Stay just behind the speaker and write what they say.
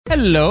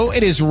Hello,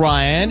 it is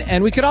Ryan,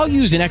 and we could all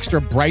use an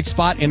extra bright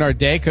spot in our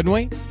day, couldn't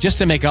we? Just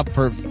to make up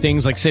for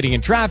things like sitting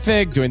in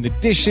traffic, doing the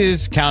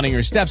dishes, counting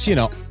your steps,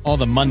 all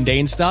the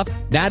mundane stuff.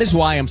 That is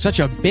why I'm such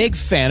a big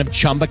fan of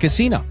Chumba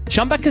Casino.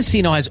 Chumba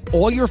Casino has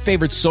all your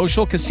favorite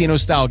social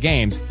casino-style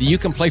games that you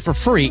can play for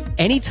free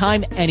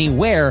anytime,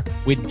 anywhere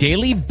with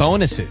daily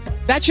bonuses.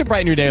 That should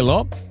brighten your day a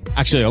little.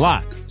 Actually, a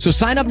lot. So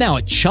sign up now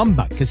at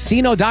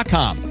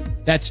ChumbaCasino.com.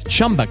 That's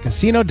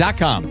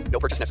ChumbaCasino.com. No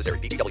purchase necessary.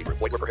 VGW Group.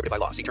 Void where prohibited by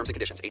law. See terms and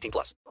conditions.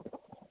 18+.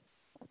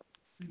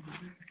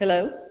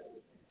 Hello?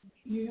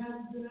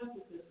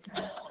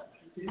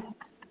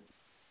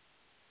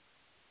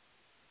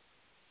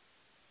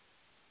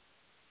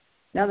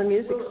 Now the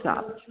music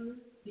stopped.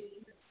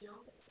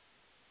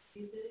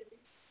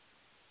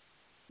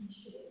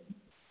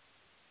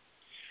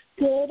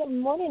 Good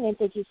morning, and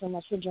thank you so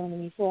much for joining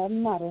me for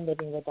Modern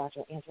Living with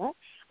Dr. Angela.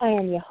 I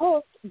am your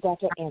host,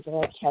 Dr.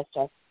 Angela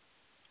Chester.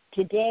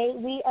 Today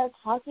we are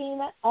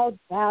talking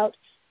about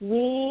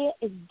We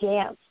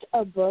Danced,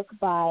 a book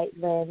by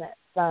Lin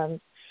Sons.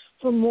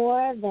 For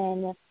more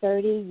than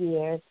 30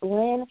 years,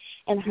 Lin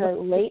and her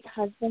late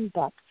husband,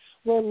 Buck,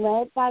 were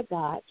led by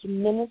God to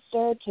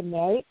minister to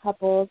married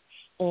couples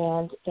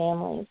and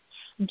families.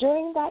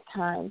 During that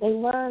time, they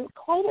learned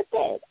quite a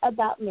bit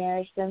about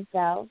marriage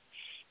themselves.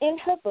 In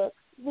her book,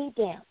 We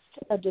Danced,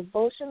 a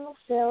devotional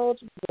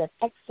filled with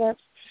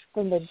excerpts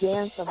from the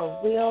dance of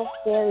a real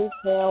fairy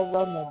tale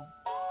romance.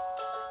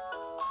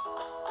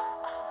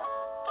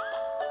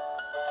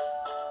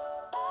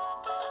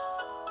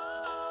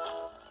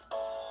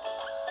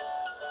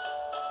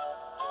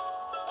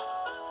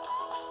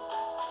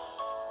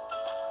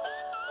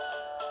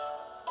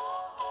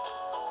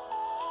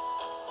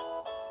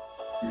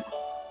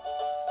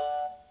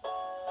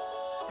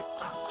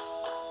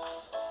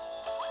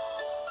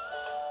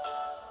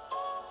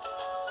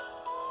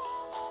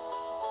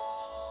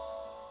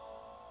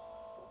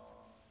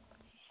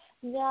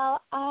 Now,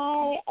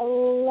 I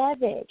love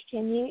it.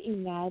 Can you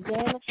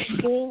imagine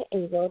being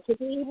able to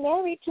be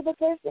married to the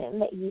person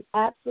that you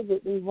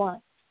absolutely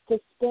want to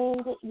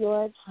spend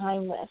your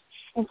time with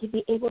and to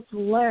be able to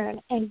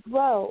learn and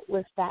grow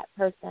with that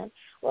person?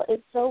 Well,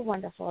 it's so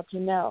wonderful to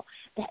know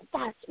that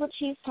that's what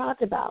she's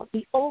talked about.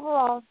 The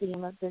overall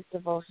theme of this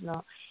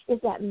devotional is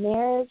that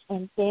marriage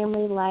and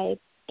family life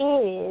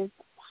is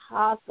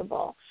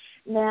possible.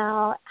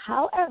 Now,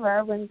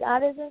 however, when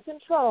God is in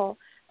control,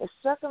 the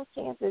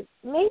circumstances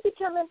may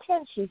become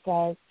intense, she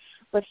says,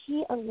 but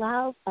he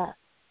allows us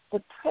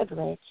the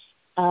privilege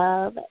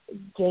of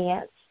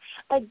dance.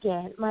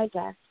 Again, my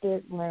guest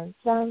is Lin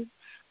Sons.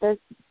 The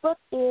book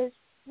is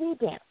We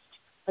Danced,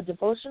 a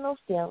devotional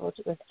filled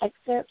with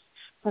excerpts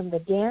from the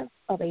dance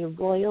of a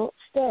royal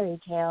fairy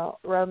tale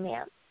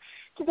romance.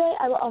 Today,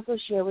 I will also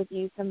share with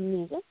you some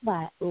music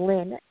by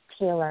Lynn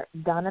Taylor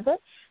Donovan.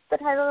 The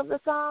title of the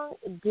song,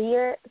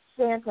 Dear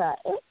Santa,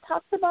 it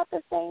talks about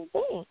the same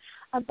thing,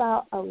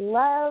 about a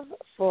love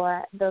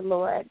for the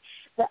Lord.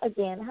 But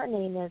again, her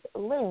name is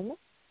Lynn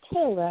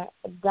Taylor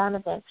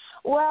Donovan.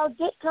 Well,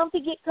 get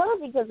comfy, get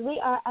cozy, because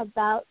we are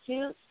about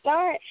to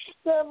start.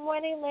 Good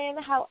morning, Lynn.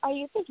 How are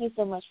you? Thank you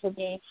so much for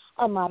being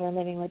on Modern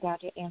Living with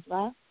Dr.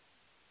 Angela.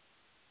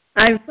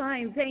 I'm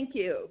fine, thank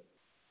you.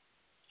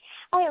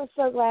 I am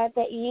so glad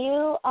that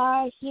you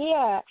are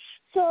here.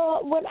 So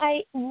when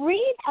I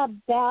read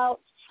about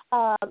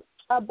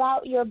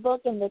your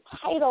book, and the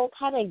title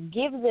kind of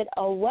gives it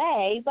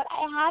away, but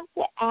I have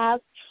to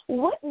ask,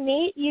 what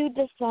made you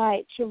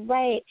decide to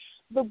write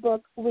the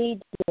book We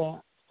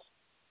Danced?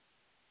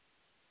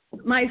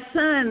 My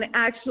son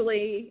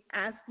actually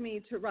asked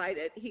me to write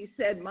it. He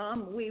said,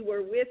 Mom, we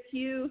were with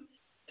you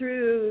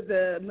through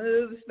the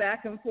moves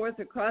back and forth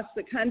across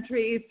the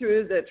country,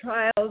 through the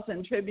trials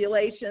and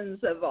tribulations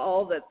of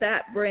all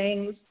that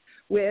brings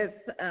with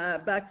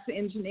Buck's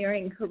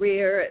engineering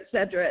career, et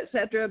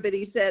cetera, but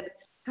he said,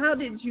 how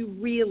did you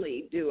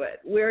really do it?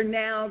 We're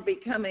now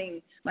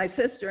becoming, my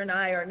sister and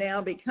I are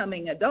now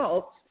becoming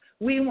adults.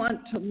 We want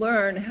to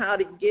learn how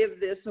to give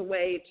this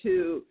away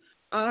to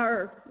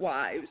our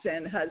wives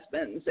and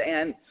husbands,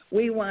 and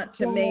we want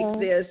to make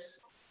this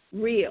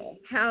real.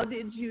 How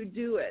did you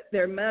do it?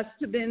 There must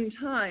have been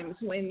times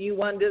when you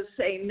wanted to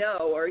say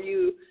no, or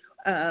you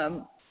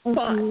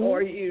fought,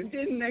 or you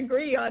didn't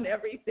agree on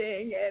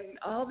everything and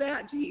all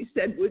that. He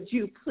said, would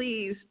you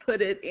please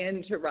put it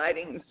into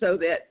writing so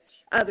that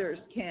others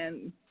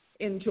can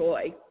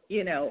enjoy,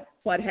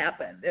 what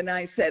happened? And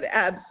I said,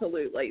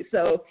 absolutely.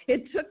 So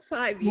it took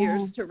 5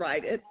 years to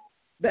write it,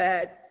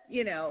 but,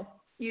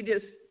 you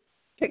just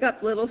pick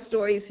up little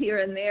stories here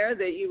and there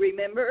that you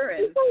remember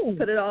and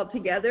put it all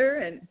together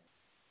and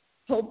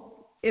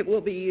hope it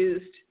will be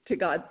used to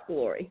God's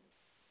glory.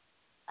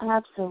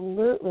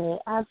 Absolutely.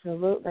 I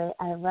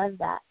love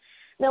that.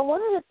 Now,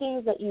 one of the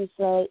things that you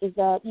say is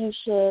that you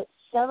should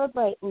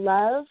celebrate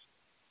love,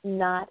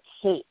 not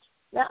hate.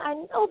 Now, I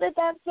know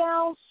that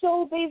sounds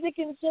so basic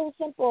and so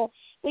simple,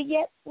 but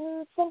yet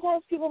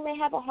sometimes people may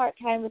have a hard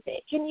time with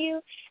it. Can you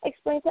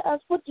explain to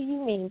us, what do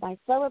you mean by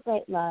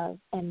celebrate love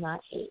and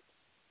not hate?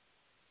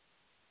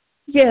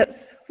 Yes.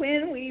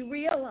 when we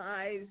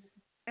realize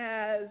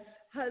as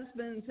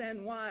husbands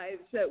and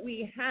wives that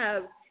we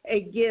have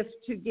a gift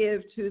to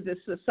give to the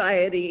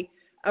society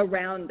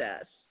around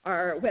us,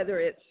 or whether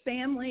it's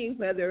family,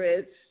 whether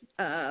it's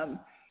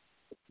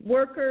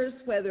workers,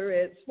 whether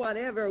it's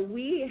whatever,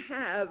 we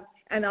have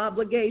an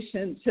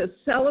obligation to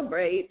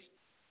celebrate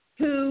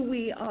who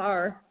we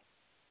are,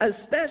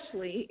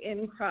 especially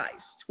in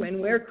Christ. When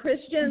we're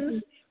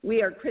Christians,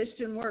 we are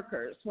Christian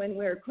workers. When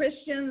we're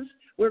Christians,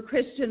 we're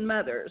Christian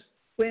mothers.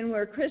 When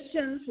we're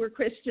Christians, we're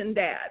Christian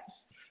dads.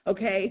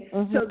 Okay?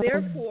 So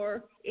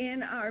therefore,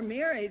 in our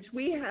marriage,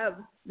 we have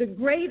the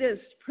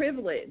greatest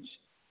privilege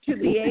to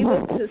be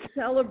able to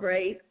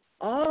celebrate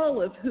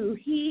all of who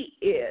he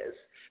is.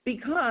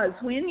 Because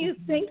when you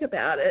think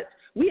about it,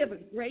 we have a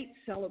great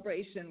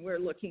celebration we're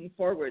looking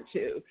forward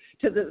to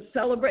the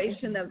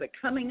celebration of the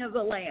coming of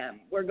the Lamb.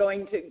 We're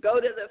going to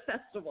go to the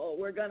festival.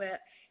 We're going to,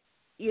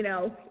 you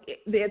know,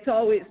 it's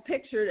always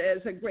pictured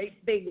as a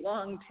great big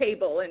long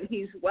table, and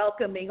he's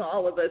welcoming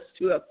all of us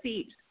to a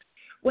feast.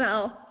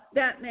 Well,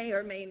 that may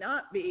or may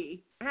not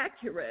be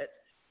accurate,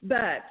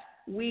 but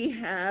we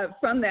have,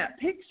 from that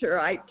picture,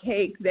 I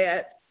take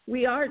that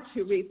we are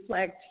to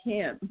reflect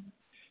him,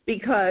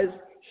 because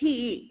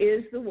he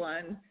is the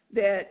one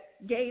that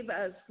gave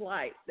us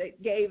life,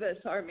 that gave us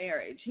our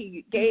marriage.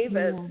 He gave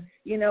us,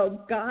 you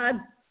know,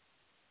 God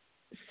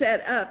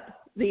set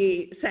up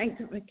the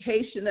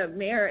sanctification of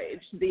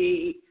marriage,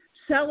 the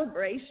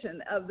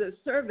celebration of the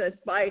service,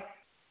 by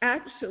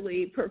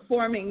actually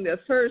performing the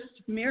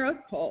first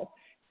miracle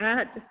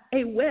at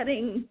a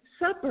wedding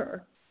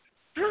supper.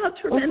 How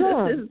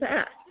tremendous is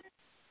that?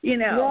 You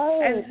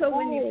know, and so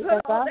when you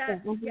put all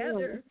that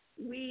together,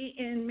 we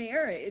in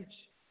marriage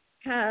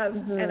have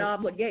an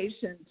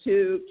obligation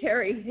to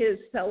carry his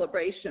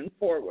celebration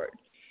forward.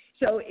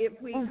 So if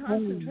we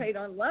concentrate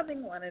on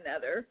loving one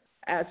another,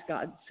 as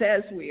God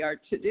says we are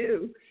to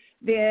do,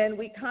 then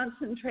we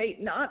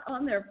concentrate not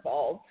on their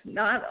faults,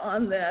 not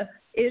on the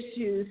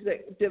issues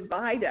that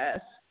divide us.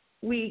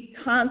 We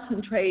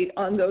concentrate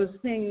on those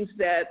things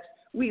that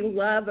we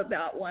love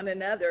about one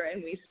another,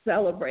 and we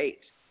celebrate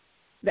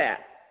that.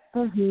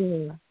 Well,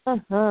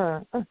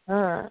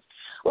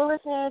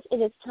 listeners,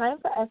 it is time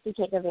for us to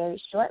take a very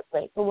short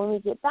break, but when we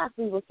get back,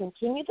 we will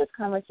continue this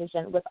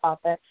conversation with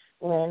author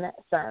Lin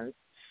Sons.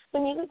 The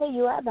music that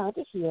you are about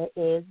to hear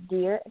is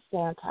Dear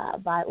Santa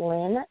by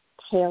Lynn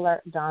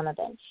Taylor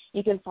Donovan.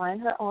 You can find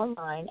her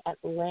online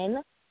at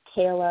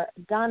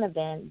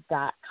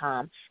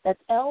LynnTaylorDonovan.com.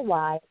 That's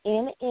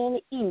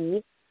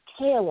LYNNE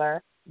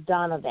Taylor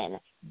Donovan,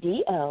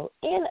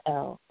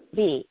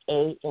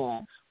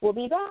 DONOVAN. We'll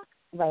be back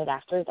right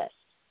after this.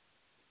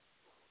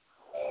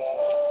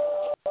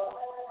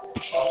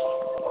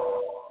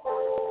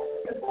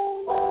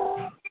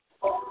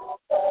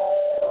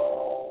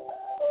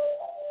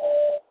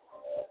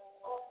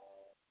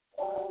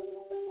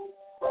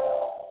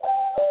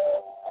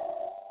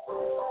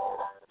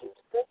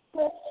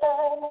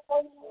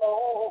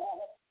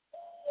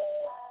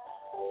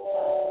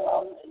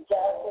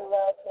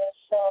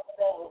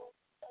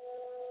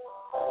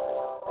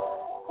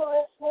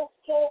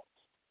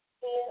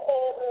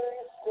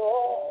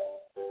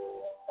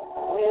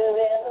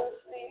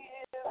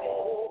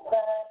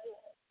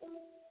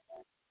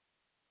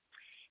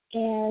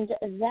 And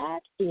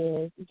that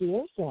is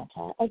Dear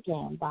Santa,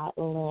 again, by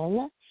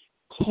Lynn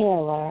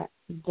Taylor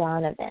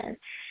Donovan.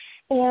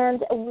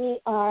 And we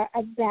are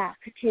back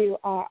to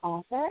our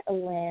author,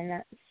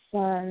 Lin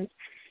Sons.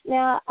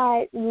 Now,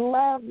 I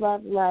love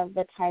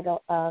the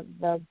title of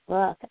the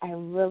book. I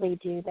really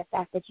do. The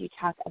fact that you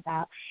talk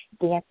about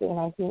dancing,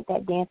 I think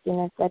that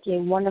dancing is such a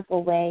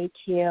wonderful way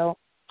to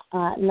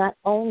not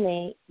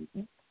only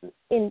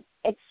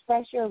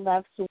express your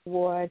love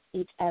towards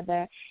each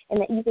other, and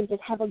that you can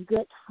just have a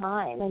good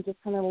time and just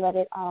kind of let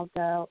it all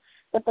go,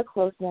 but the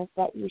closeness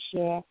that you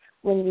share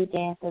when you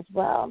dance as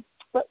well.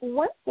 But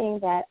one thing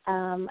that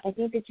I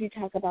think that you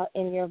talk about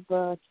in your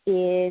book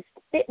is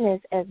fitness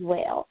as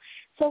well.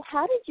 So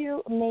how did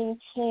you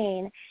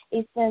maintain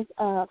a sense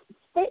of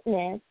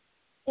fitness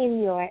in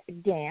your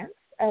dance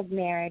of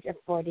marriage of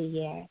 40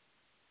 years?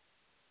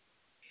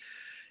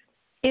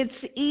 It's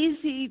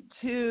easy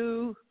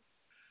to,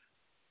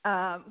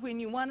 when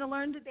you want to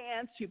learn to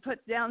dance, you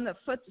put down the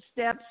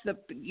footsteps,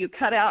 you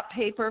cut out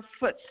paper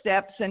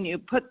footsteps, and you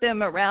put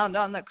them around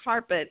on the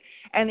carpet.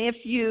 And if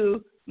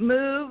you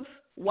move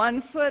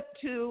one foot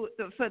to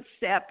the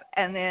footstep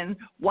and then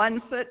one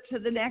foot to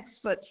the next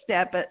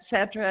footstep, et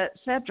cetera,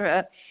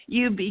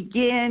 you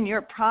begin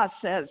your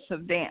process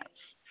of dance.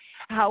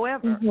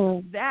 However,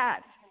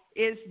 that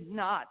is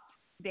not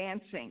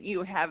dancing.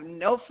 You have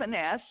no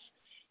finesse.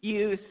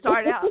 You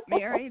start out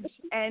married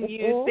and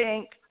you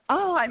think,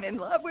 oh, I'm in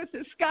love with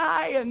this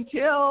guy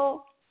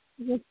until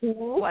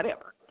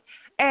whatever.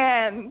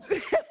 And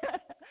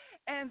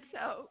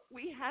so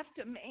we have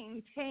to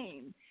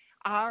maintain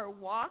our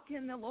walk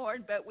in the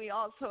Lord, but we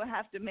also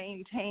have to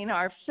maintain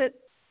our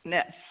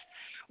fitness.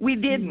 We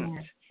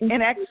didn't.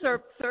 In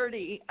excerpt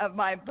 30 of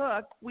my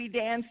book, we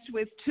danced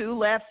with two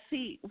left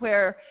feet,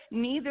 where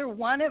neither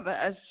one of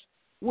us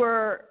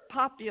were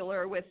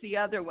popular with the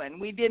other one.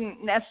 We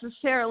didn't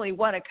necessarily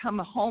want to come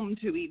home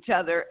to each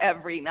other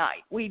every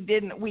night. We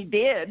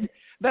did,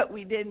 but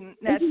we didn't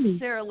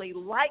necessarily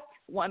like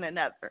one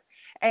another.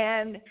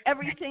 And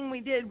everything we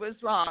did was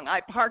wrong.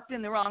 I parked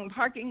in the wrong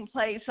parking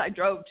place. I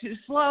drove too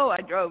slow.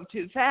 I drove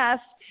too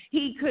fast.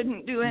 He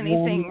couldn't do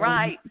anything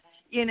right.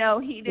 You know,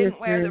 he didn't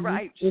wear the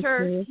right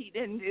shirt. He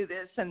didn't do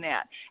this and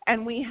that.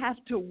 And we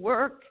have to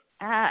work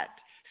at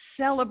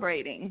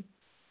celebrating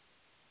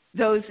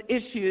those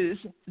issues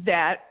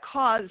that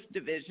cause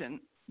division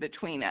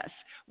between us.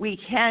 We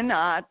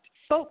cannot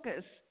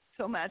focus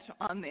so much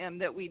on them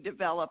that we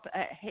develop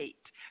a hate.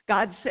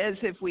 God says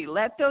if we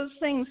let those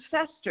things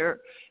fester,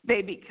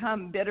 they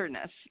become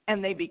bitterness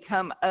and they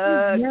become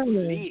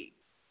ugly.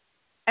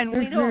 And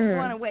we don't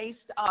want to waste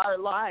our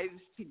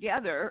lives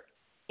together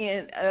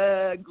in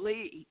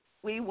ugly.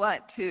 We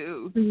want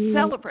to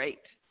celebrate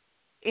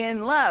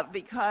in love,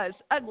 because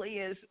ugly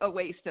is a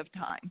waste of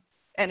time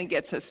and it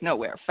gets us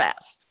nowhere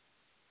fast.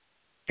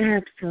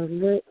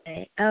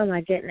 Absolutely. Oh,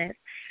 my goodness.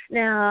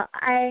 Now,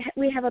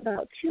 we have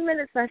about 2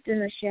 minutes left in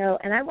the show,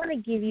 and I want to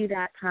give you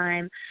that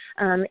time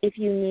if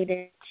you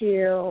needed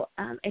to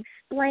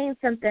explain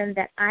something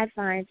that I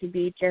find to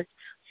be just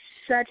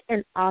such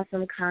an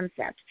awesome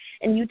concept.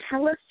 And you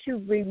tell us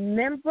to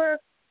remember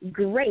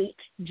great,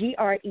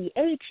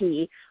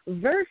 G-R-E-A-T,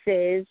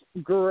 versus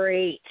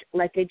great,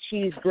 like a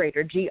cheese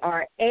grater,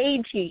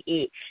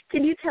 G-R-A-T-E.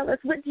 Can you tell us,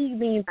 what do you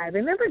mean by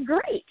remember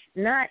great,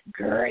 not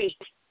great?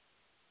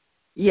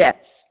 Yes.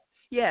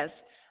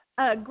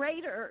 A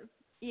grater,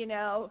 you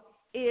know,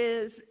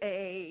 is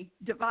a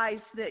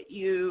device that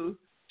you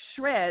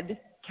shred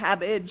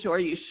cabbage or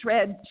you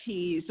shred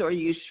cheese or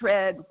you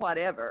shred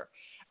whatever,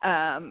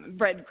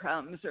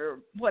 breadcrumbs or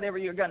whatever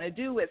you're going to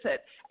do with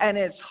it. And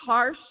it's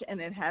harsh and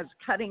it has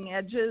cutting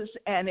edges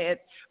and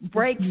it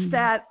breaks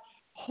that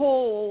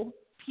whole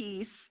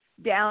piece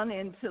down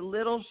into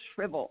little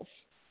shrivels.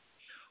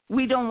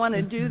 We don't want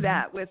to do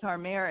that with our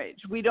marriage.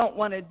 We don't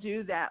want to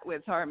do that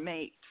with our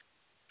mate.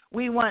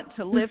 We want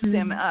to lift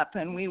them up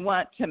and we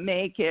want to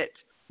make it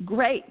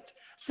great.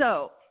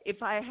 So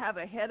if I have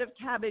a head of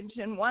cabbage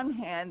in one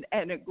hand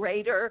and a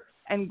grater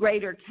and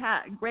grated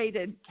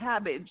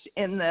cabbage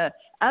in the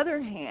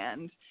other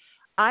hand,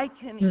 I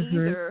can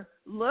either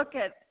look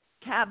at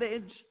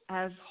cabbage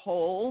as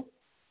whole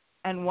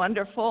and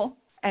wonderful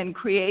and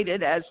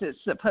created as it's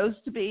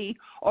supposed to be,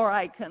 or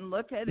I can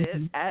look at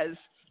it as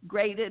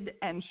grated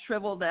and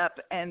shriveled up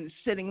and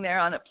sitting there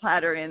on a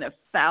platter in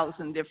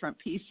 1,000 different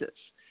pieces.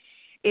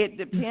 It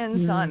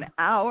depends on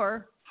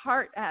our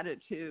heart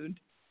attitude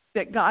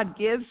that God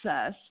gives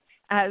us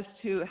as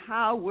to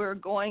how we're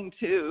going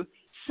to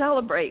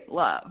celebrate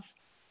love.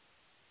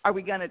 Are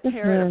we going to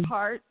tear it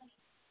apart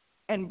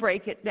and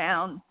break it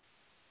down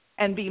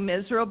and be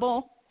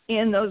miserable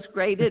in those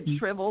grated,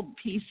 shriveled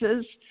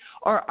pieces?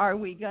 Or are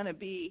we going to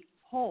be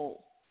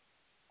whole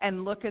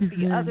and look at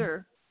the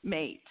other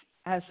mate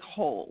as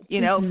whole?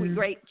 You know, if we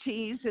grate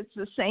cheese, it's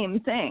the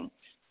same thing.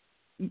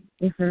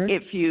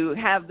 If you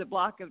have the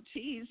block of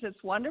cheese,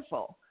 it's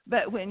wonderful.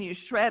 But when you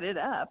shred it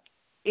up,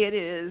 it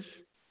is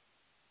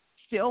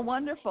still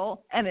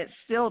wonderful and it's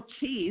still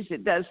cheese.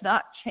 It does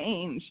not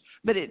change,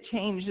 but it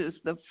changes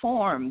the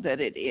form that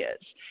it is.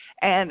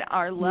 And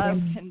our love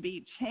can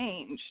be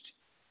changed.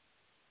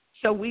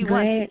 So we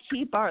want to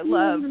keep our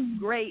love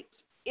great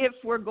if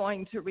we're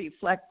going to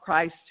reflect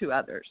Christ to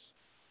others.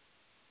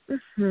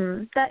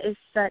 That is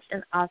such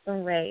an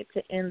awesome way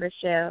to end the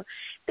show.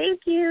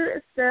 Thank you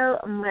so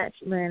much,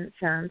 Lin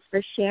Sons, for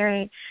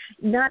sharing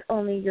not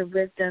only your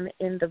wisdom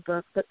in the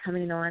book, but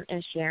coming on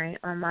and sharing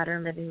on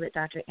Modern Living with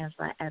Dr.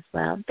 Angela as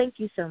well. Thank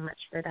you so much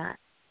for that.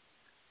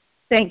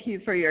 Thank you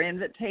for your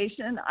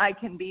invitation. I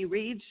can be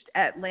reached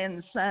at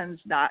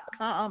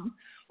linsons.com,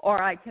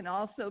 or I can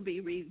also be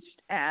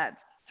reached at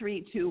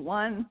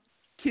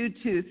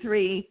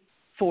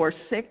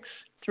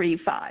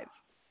 321-223-4635.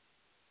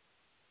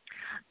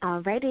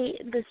 Alrighty,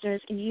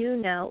 listeners, you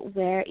know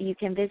where you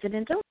can visit.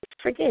 And don't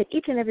forget,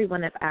 each and every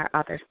one of our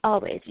authors,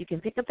 always, you can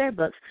pick up their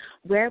books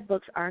where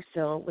books are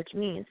sold, which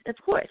means, of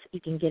course, you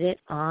can get it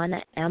on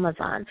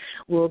Amazon.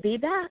 We'll be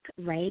back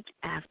right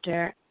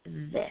after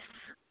this.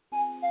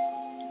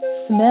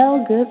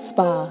 Smell Good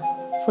Spa,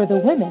 for the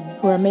women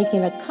who are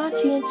making a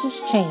conscientious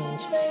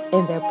change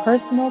in their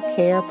personal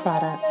care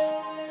products.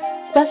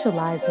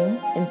 Specializing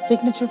in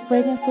signature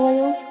fragrance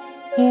oils,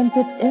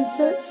 hand-dipped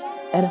incense,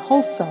 and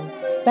wholesome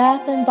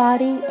bath and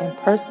body and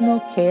personal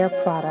care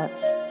products.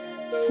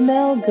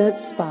 Smell Good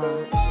Spa.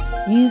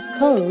 Use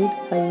code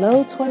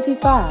HELLO25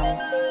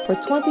 for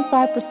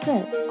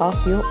 25% off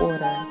your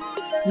order.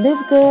 Live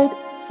good,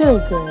 feel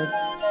good,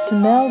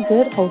 smell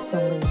good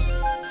wholesomely.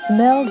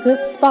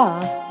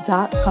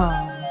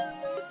 SmellGoodSpa.com.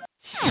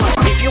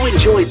 If you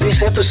enjoyed this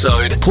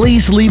episode,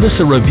 please leave us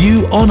a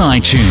review on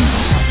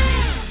iTunes.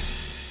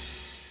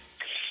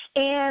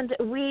 And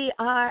we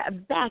are are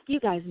back. You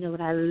guys know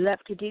what I love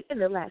to do in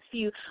the last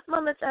few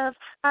moments of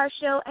our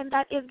show, and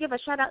that is give a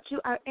shout-out to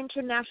our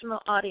international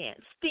audience.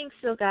 Thanks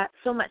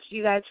so much,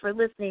 you guys, for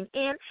listening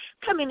and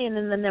coming in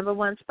the number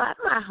one spot,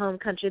 my home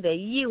country, the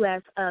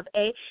U.S. of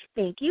A.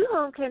 Thank you,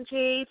 home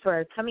country,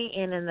 for coming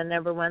in the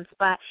number one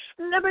spot.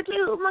 Number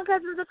two, my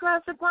cousins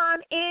across the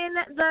pond in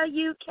the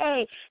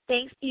U.K.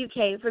 Thanks,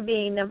 U.K., for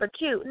being number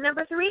two.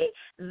 Number three,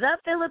 the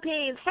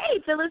Philippines.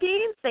 Hey,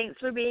 Philippines, thanks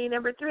for being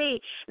number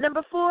three.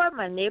 Number four,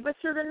 my neighbors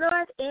to the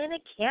north in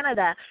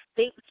Canada.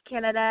 Thanks,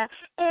 Canada.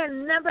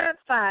 And number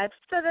five,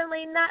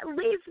 certainly not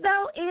least,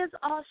 though, is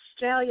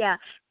Australia.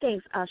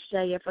 Thanks,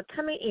 Australia, for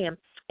coming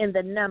in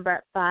the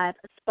number 5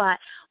 spot.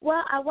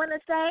 Well, I want to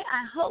say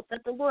I hope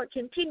that the Lord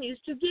continues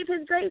to give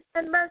his grace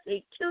and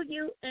mercy to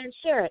you and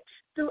share it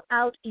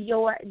throughout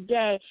your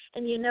day.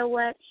 And you know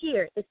what?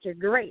 Here is your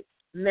great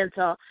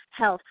mental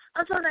health.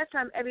 Until next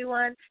time,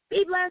 everyone,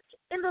 be blessed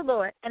in the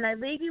Lord. And I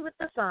leave you with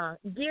the song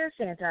Dear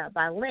Santa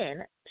by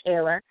Lynn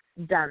Taylor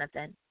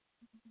Donovan.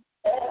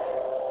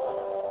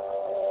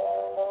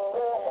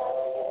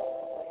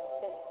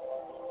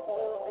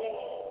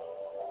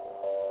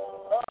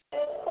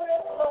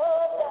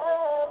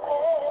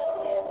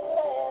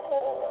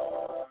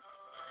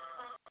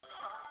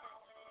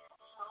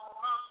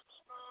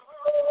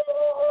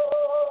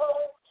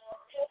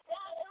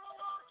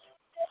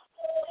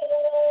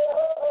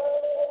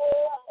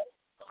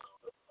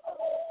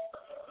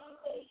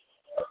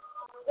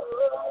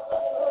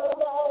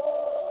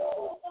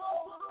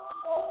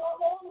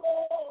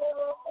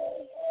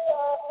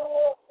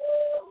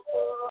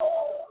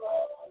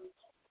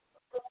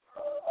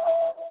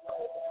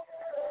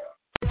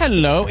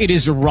 Hello, it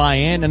is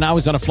Ryan, and I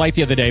was on a flight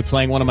the other day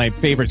playing one of my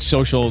favorite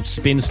social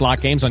spin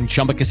slot games on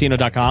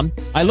ChumbaCasino.com.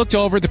 I looked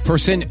over at the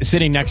person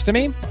sitting next to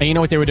me, and you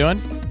know what they were doing?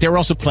 They were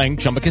also playing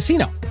Chumba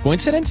Casino.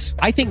 Coincidence?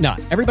 I think not.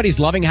 Everybody's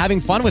loving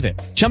having fun with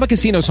it. Chumba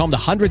Casino is home to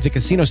hundreds of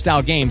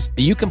casino-style games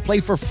that you can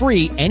play for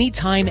free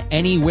anytime,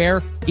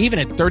 anywhere, even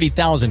at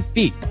 30,000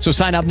 feet. So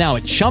sign up now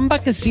at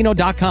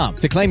ChumbaCasino.com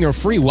to claim your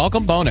free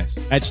welcome bonus.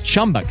 That's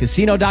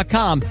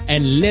ChumbaCasino.com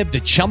and live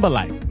the Chumba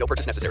life. No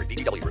purchase necessary.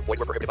 VGW Group. Void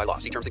where prohibited by law.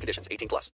 See terms and conditions. 18+.